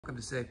Welcome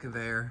to Safe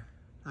Conveyor.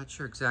 Not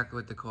sure exactly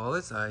what to call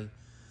this. I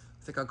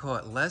think I'll call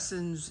it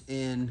Lessons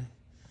in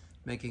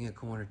Making a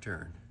Corner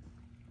Turn.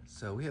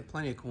 So we have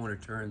plenty of corner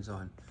turns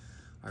on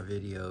our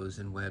videos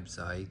and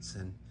websites,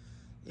 and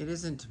it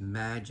isn't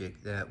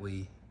magic that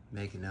we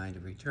make a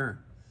 90-degree turn.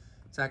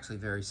 It's actually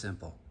very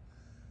simple.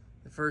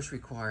 The first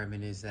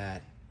requirement is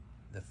that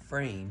the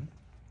frame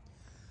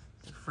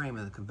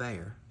of the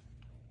conveyor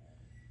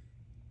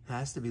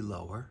has to be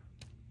lower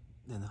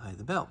than the height of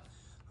the belt.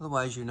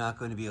 Otherwise, you're not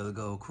going to be able to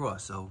go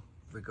across. So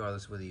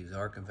regardless whether you use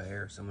our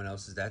conveyor or someone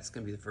else's, that's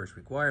going to be the first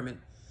requirement.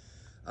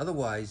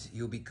 Otherwise,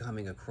 you'll be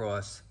coming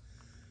across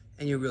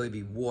and you'll really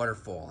be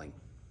waterfalling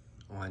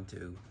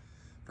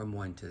from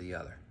one to the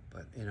other.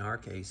 But in our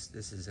case,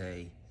 this is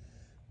a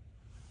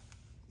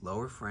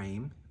lower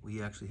frame.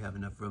 We actually have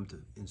enough room to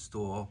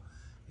install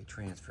a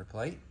transfer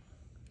plate.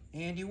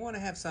 And you want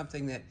to have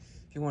something that,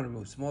 if you want to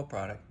move small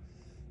product,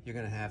 you're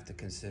going to have to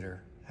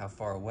consider how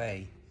far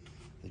away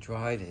the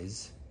drive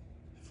is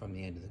from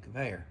the end of the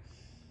conveyor.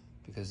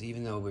 Because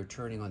even though we're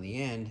turning on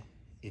the end,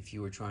 if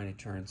you were trying to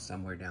turn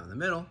somewhere down the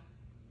middle,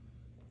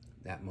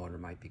 that motor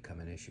might become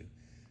an issue.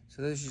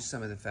 So those are just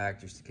some of the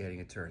factors to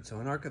getting a turn. So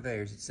in our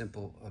conveyors, it's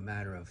simple, a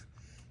matter of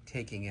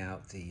taking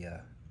out the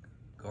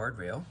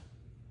guardrail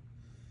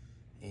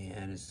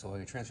and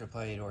installing a transfer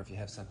plate, or if you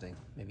have something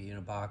maybe in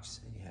a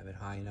box and you have it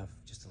high enough,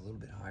 just a little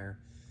bit higher,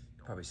 you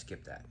can probably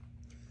skip that.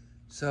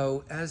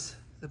 So as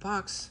the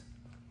box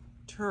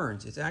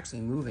turns, it's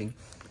actually moving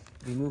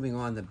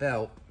on the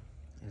belt,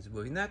 and it's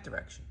moving that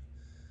direction.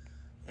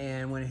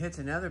 And when it hits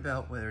another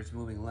belt, whether it's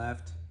moving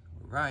left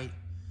or right,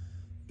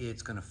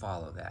 it's going to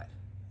follow that.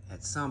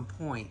 At some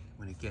point,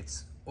 when it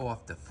gets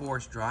off the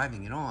force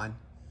driving it on,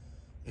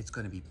 it's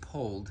going to be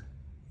pulled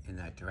in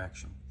that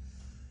direction.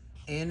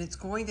 And it's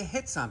going to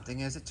hit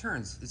something as it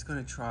turns. It's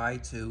going to try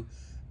to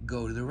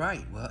go to the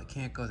right. Well, it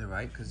can't go to the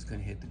right because it's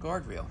going to hit the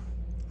guardrail.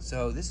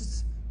 So this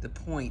is the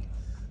point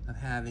of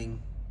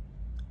having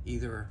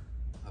either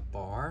a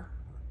bar,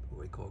 or what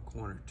we call a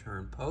corner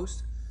turn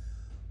post,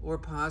 or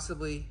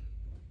possibly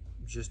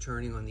just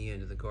turning on the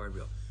end of the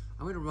guardrail.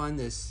 I'm going to run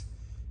this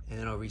and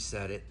then I'll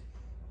reset it,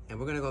 and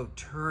we're going to go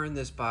turn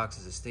this box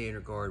as a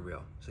standard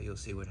guardrail, so you'll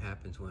see what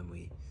happens when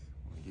we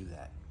do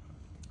that.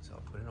 So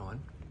I'll put it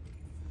on.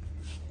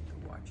 You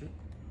can watch it.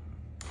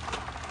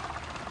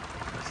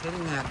 So it's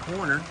hitting that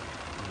corner,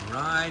 and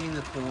riding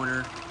the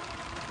corner,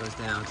 it goes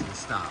down to the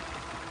stop.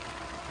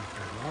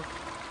 Turn it off.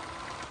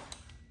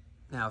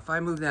 Now, if I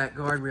move that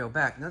guardrail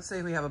back, let's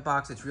say we have a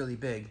box that's really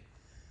big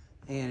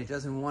and it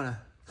doesn't want to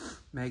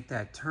make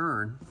that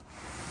turn,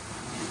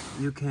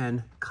 you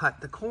can cut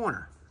the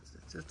corner.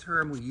 It's a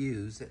term we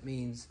use. It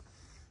means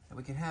that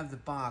we can have the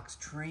box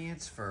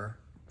transfer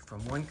from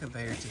one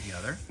conveyor to the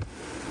other.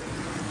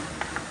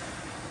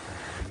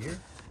 Right here.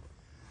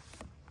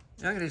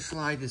 Now I'm going to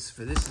slide this,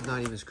 this is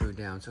not even screwed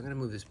down, so I'm going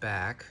to move this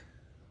back.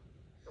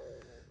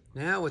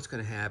 Now what's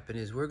going to happen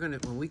is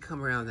when we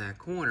come around that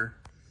corner,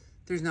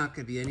 there's not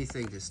going to be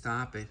anything to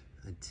stop it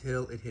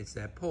until it hits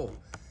that pole.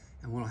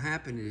 And what will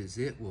happen is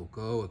it will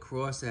go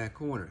across that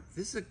corner.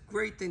 This is a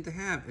great thing to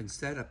have and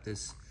set up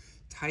this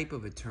type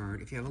of a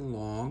turn. If you have a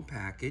long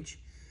package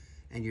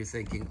and you're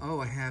thinking,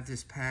 oh, I have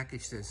this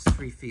package that's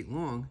 3 feet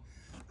long,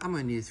 I'm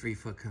going to need a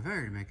 3-foot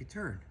conveyor to make a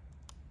turn.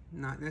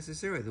 Not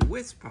necessarily. The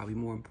width's probably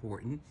more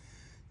important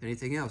than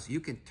anything else. You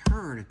can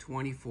turn a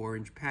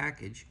 24-inch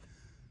package,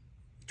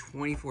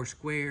 24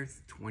 square,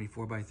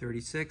 24 by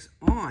 36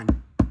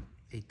 on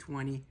a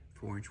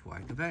 24-inch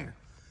wide conveyor,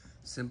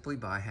 simply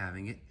by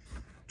having it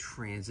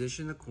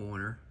transition the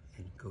corner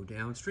and go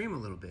downstream a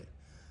little bit.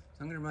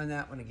 So I'm going to run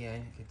that one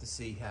again, get to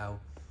see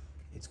how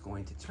it's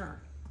going to turn.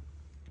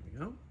 Here we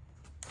go.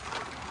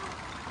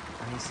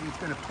 And you see it's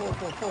going to pull,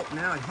 pull, pull.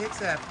 Now it hits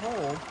that pole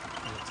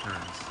and it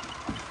turns.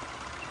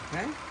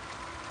 Okay?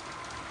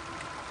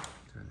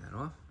 Turn that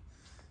off.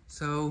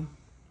 So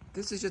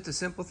this is just a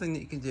simple thing that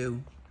you can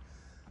do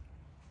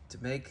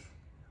to make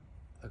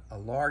a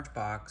large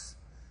box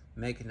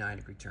make a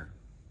 90-degree turn.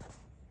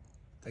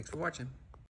 Thanks for watching.